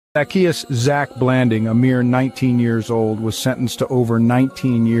Zacchaeus Zach Blanding, a mere 19 years old, was sentenced to over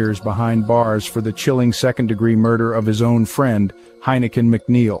 19 years behind bars for the chilling second-degree murder of his own friend, Heineken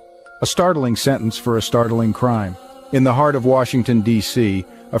McNeil. A startling sentence for a startling crime. In the heart of Washington, D.C.,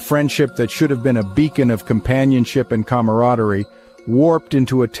 a friendship that should have been a beacon of companionship and camaraderie warped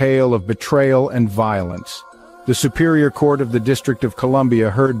into a tale of betrayal and violence. The Superior Court of the District of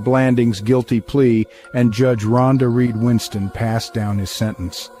Columbia heard Blanding's guilty plea, and Judge Rhonda Reed Winston passed down his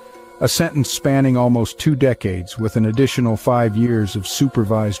sentence. A sentence spanning almost 2 decades, with an additional 5 years of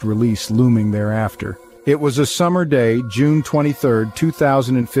supervised release looming thereafter. It was a summer day, June 23,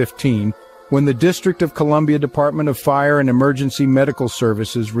 2015, when the District of Columbia Department of Fire and Emergency Medical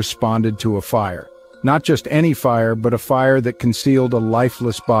Services responded to a fire. Not just any fire, but a fire that concealed a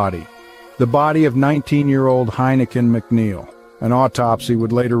lifeless body. The body of 19-year-old Heineken McNeil. An autopsy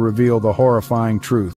would later reveal the horrifying truth.